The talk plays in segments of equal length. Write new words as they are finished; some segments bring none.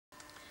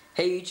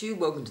Hey YouTube,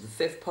 welcome to the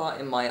fifth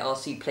part in my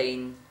RC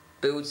plane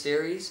build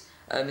series.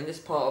 In this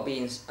part I'll be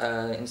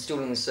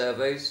installing the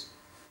servos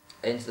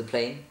into the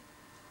plane.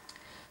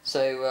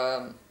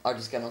 So I'll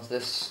just get onto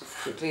this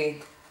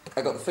quickly.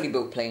 I got the fully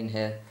built plane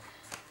here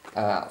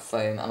out of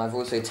foam, and I've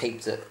also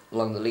taped it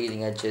along the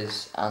leading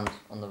edges and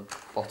on the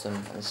bottom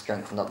and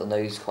strengthened up the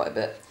nose quite a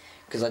bit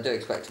because I do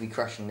expect to be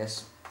crushing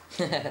this.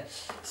 Okay.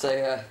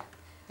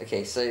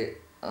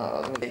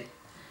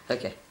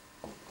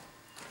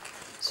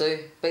 So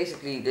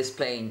basically this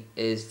plane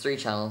is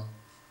 3-channel,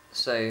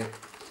 so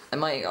I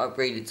might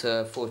upgrade it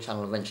to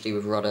 4-channel eventually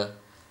with rudder,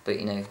 but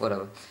you know,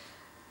 whatever.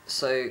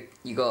 So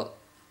you got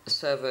a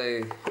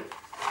servo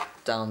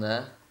down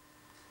there,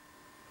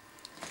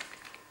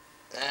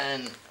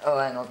 and oh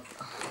hang on,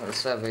 the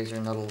servos are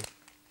in little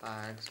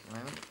bags at the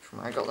moment from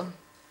where I got them.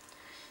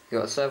 You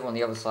got a servo on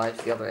the other side,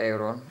 the other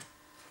aileron,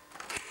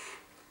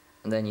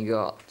 and then you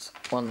got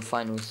one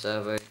final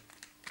servo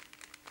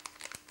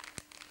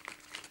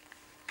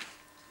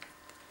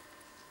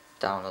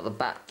down at the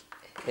back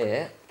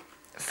here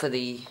for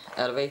the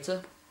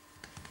elevator.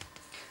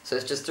 So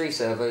it's just 3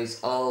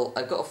 servos.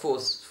 I've got a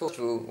force. First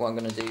of all, what I'm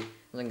going to do is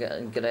I'm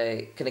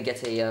gonna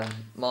get a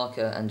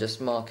marker and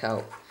just mark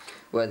out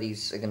where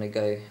these are going to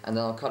go, and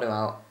then I'll cut them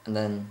out, and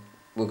then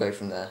we'll go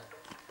from there.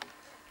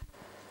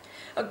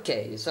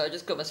 Okay, so I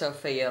just got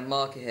myself a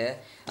marker here,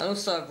 and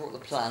also I brought the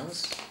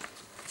plans,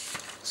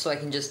 so I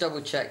can just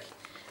double check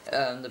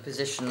the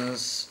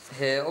positions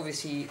here.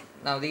 Obviously,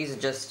 now these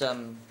are just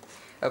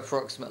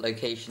approximate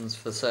locations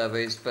for the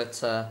servos,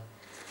 but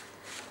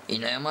you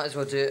know, I might as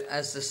well do it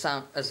as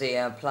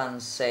the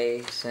plans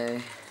say. So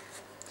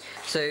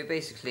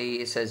basically,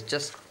 it says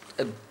just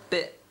a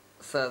bit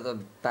further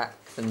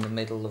back than the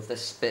middle of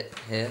this bit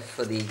here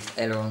for the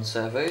aileron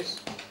servos.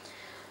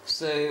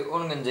 So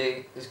what I'm going to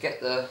do is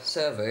get the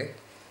servo.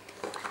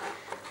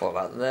 What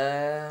about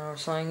there or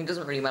something? It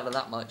doesn't really matter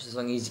that much as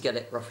long as you get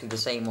it roughly the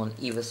same on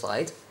either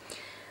side.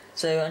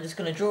 So I'm just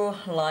going to draw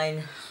a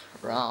line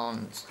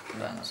around.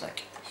 Hold on a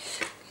sec.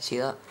 You see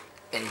that?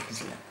 Yeah, you can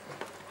see that.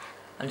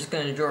 I'm just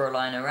going to draw a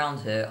line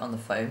around here on the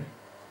foam.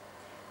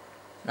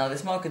 Now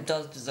this marker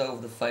does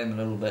dissolve the foam a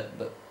little bit,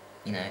 but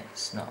you know,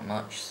 it's not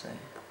much, so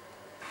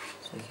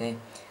it's okay.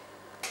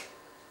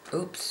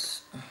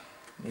 Oops,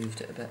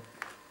 moved it a bit.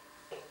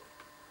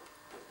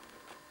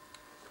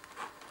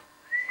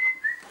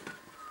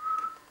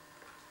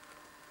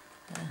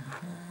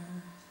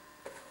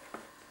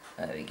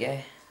 There we go.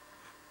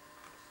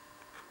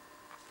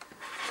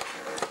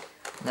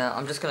 Now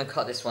I'm just going to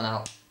cut this one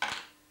out,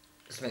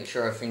 just to make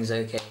sure everything's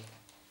okay,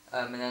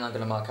 and then I'm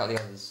going to mark out the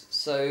others.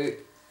 So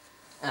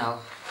now,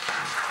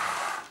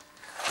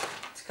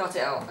 to cut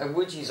it out, I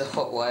would use a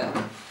hot wire,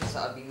 because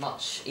that would be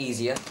much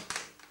easier,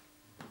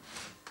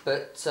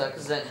 but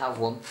because I don't have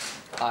one,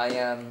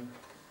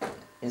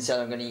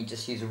 instead I'm going to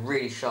just use a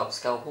really sharp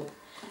scalpel.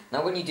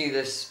 Now when you do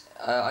this,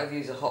 I've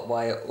used a hot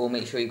wire, or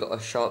make sure you've got a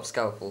sharp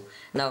scalpel.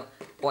 Now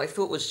what I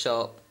thought was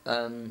sharp,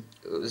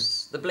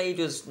 the blade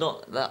was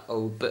not that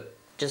old, but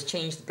just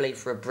change the blade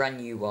for a brand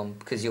new one,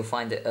 because you'll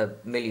find it a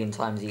million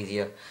times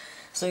easier.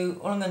 So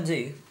what I'm going to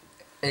do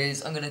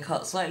is I'm going to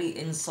cut slightly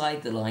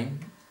inside the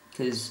line,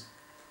 because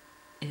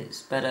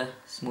it's better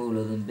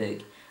smaller than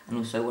big, and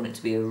also I want it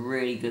to be a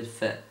really good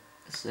fit.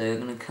 So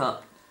I'm going to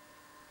cut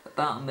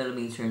about 1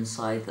 millimetre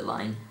inside the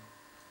line,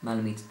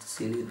 millimetre to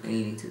 2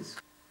 millimetres.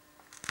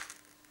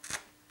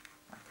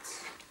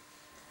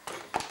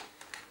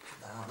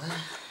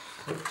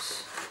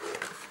 Oops.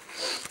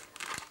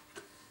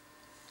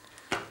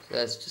 So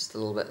that's just a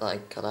little bit that I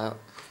cut out.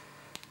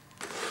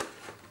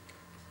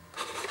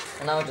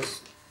 And now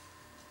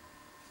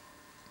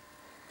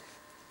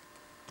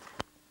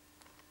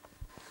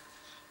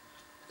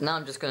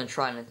I'm just going to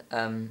try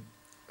and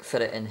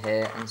fit it in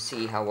here and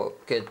see how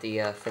good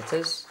the fit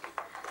is,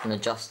 and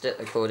adjust it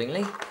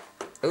accordingly.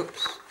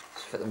 Oops,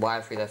 let's put the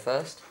wire through there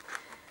first.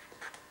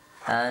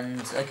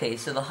 And okay,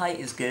 so the height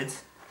is good.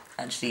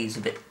 Actually, it's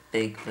a bit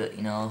big, but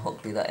you know, I'll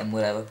hot glue that in,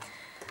 whatever.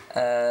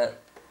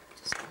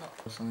 Just not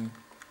or something.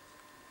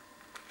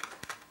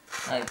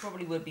 It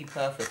probably would be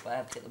perfect, but I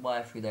have to get the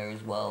wire through there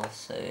as well,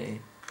 so yeah,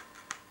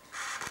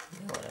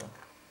 whatever.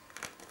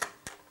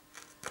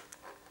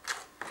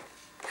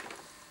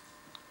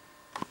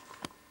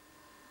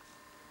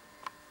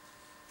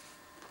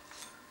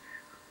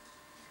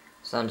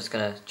 So I'm just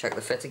going to check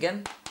the fit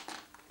again.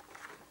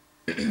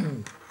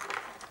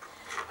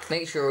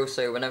 Make sure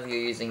also, whenever you're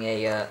using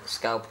a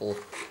scalpel,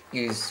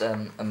 use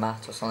a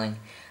mat or something.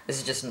 This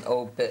is just an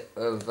old bit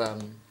of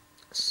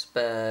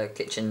spare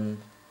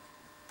kitchen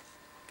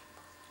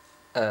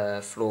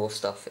floor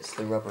stuff. It's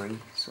the rubbery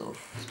sort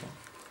of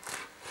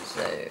stuff.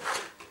 So,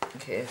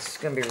 okay, it's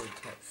going to be a really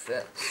tight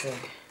fit.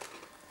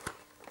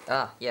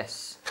 So,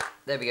 yes,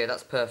 there we go.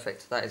 That's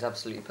perfect. That is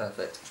absolutely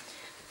perfect.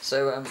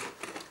 So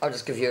I'll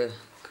just give you a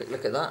quick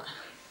look at that.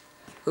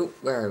 Oh,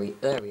 where are we?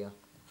 There we are.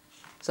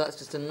 So that's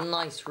just a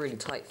nice, really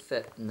tight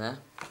fit in there.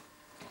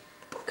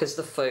 Because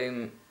the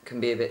foam can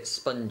be a bit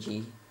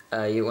spongy,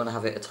 you want to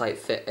have it a tight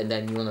fit, and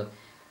then you want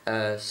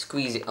to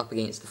squeeze it up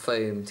against the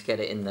foam to get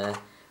it in there.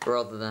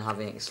 rather than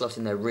having it slot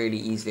in there really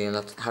easily and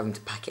having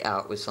to pack it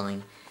out with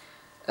something.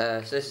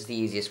 So this is the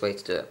easiest way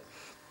to do it.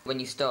 When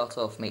you start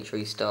off, make sure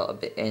you start a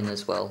bit in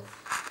as well,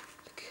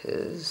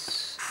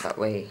 because that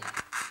way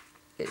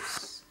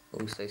it's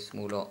also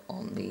smaller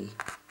on the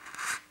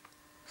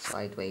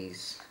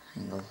sideways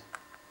angle.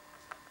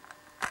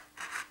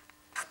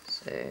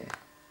 So,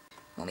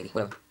 or maybe,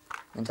 whatever.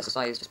 And test the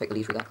size, just make the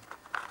lead through that.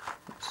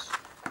 Oops.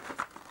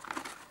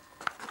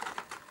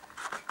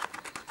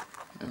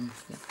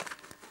 Yeah.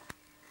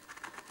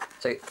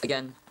 So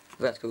again,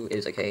 vertical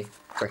is okay,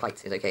 sorry,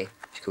 height is okay,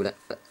 should call it,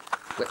 but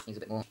width needs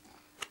a bit more.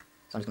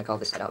 So I'm just going to carve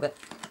this side out a bit.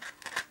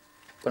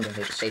 What I'm doing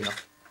here is just shading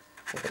off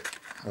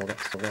all that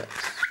still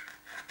works.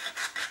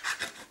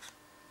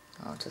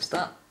 I'll test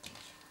that.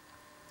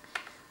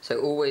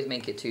 So always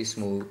make it too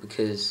small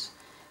because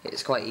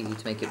it's quite easy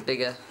to make it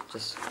bigger,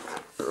 just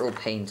a real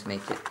pain to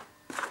make it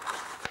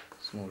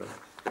smaller.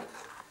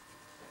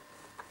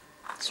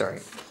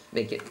 Sorry,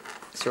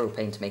 it's a real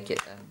pain to make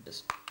it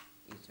just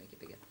easy to make it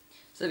bigger.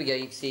 So there we go,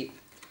 you can see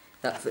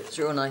that fits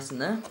real nice in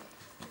there.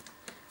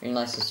 Really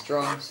nice and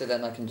strong, so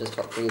then I can just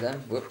hop through them.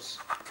 Whoops.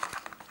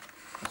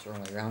 That's the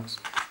wrong way around.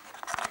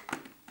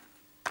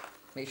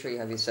 Make sure you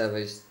have your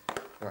servos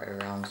right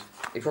around.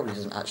 It probably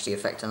doesn't actually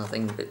affect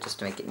anything, but just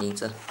to make it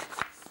neater.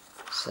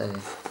 So,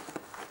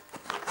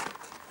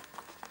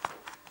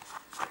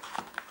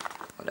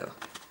 whatever.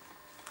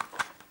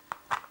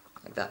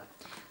 Like that.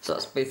 So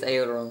that's both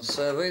aileron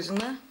servos in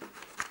there.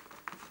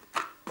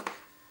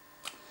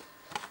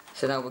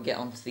 So now we'll get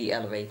onto the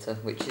elevator,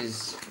 which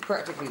is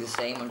practically the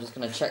same. I'm just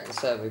going to check the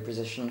servo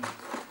position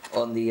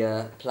on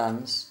the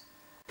plans.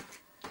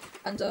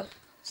 And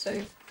so,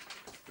 here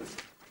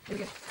we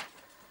go.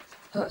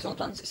 So on the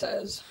plans it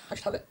says, I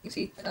should have it, you can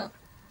see right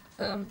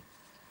now,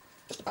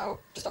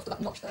 just after that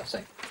notch there, so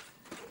you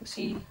can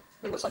see,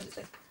 what side does it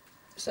say? It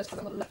says have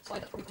it on the left side,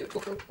 that's probably to it,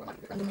 or it might be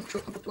a bit random, I'm not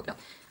sure, I'm going to talk it out.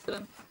 But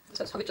it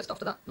says have it just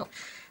after that notch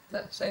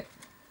there, so I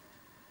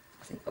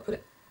think I'll put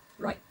it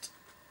right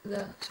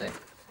there, so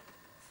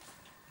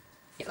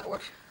yeah, that'll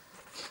work.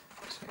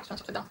 So it's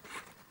upside down.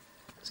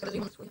 Let's get a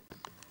zoom on this for you.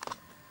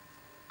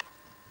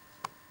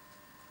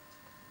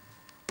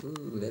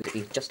 Ooh, there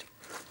it just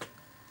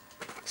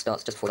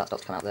starts just before that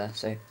starts to come out there,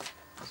 so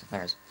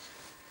there it is.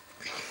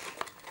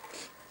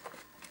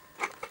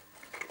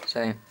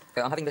 So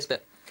I'm having this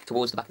bit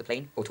towards the back of the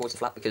plane, or towards the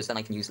flap, because then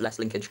I can use less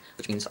linkage,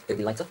 which means it'll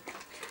be lighter.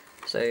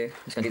 So I'm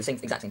just going to do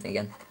the exact same thing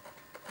again.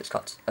 Just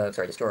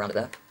just draw around it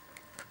there.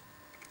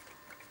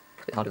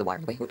 It's a bit hard with the wire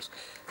in the way, whoops.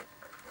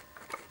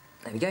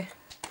 There we go.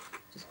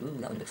 Ooh,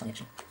 that was a bit funny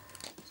actually.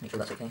 Just make sure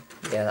that's okay.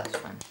 Yeah, that's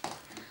fine.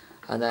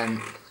 And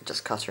then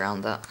just cut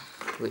around that,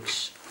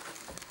 which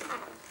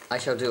I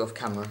shall do off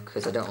camera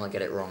because I don't want to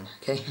get it wrong,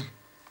 okay?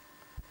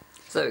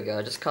 So there we go,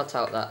 I just cut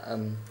out that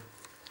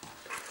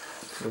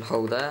little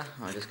hole there.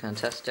 I'm just going to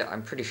test it.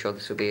 I'm pretty sure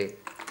this will be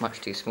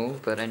much too small,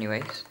 but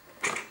anyways.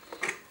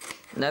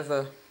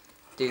 Never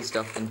do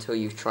stuff until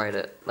you've tried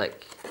it,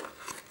 like,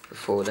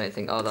 before. Don't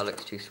think, oh, that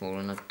looks too small,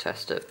 and I'll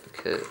test it,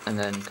 and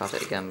then cut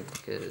it again,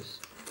 because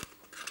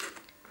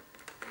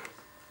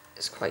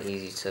it's quite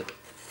easy to...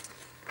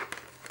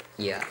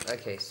 Yeah,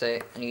 okay, so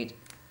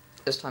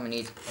this time I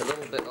need a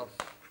little bit of...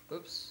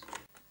 Oops.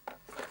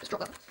 Just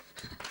drop that.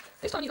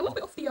 This time I need a little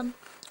bit off the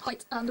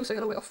height, and also a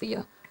little bit off the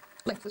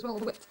length as well,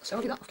 the width. So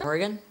I'll do that off camera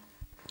again.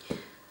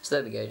 So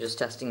there we go, just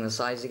testing the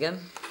size again.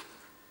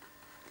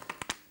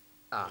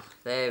 Ah,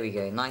 there we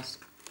go, nice,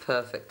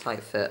 perfect,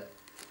 tight fit.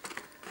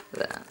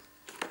 There.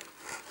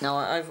 Now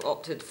I've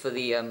opted for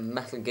the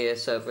Metal Gear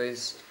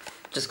servos,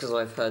 just because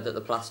I've heard that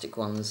the plastic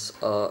ones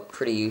are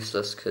pretty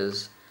useless,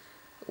 because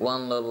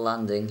one little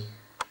landing,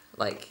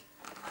 like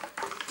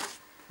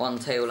one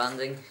tail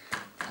landing,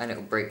 and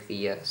it'll break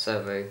the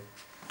servo,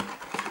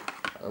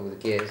 all the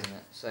gears in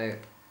it. So,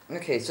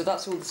 okay, so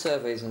that's all the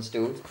servos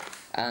installed,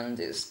 and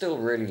it's still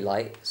really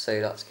light,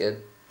 so that's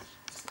good.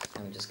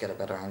 Let me just get a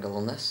better angle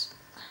on this.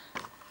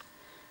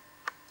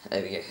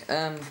 There we go.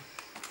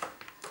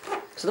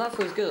 So that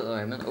feels good at the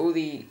moment. All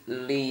the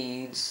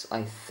leads,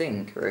 I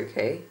think, are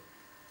okay.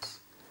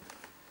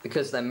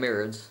 Because they're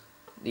mirrored,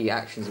 the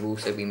actions will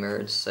also be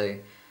mirrored, so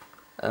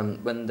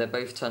when they're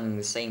both turning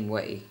the same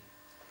way,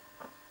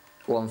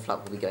 one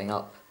flap will be going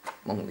up,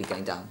 one will be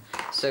going down.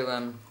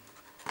 So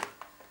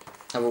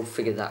I will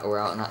figure that all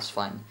out, and that's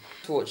fine.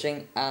 Thanks for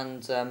watching,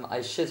 and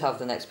I should have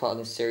the next part of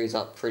this series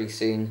up pretty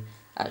soon,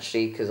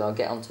 actually, because I'll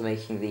get onto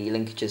making the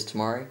linkages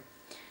tomorrow.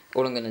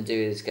 All I'm going to do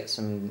is get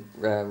some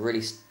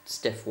really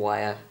stiff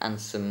wire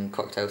and some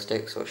cocktail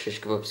sticks or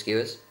shish kebab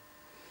skewers,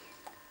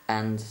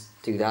 and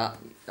do that.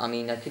 I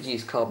mean, I could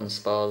use carbon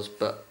spars,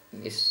 but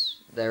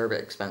they're a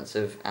bit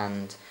expensive,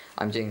 and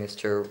I'm doing this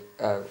to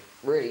a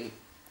really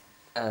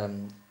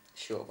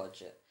short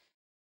budget.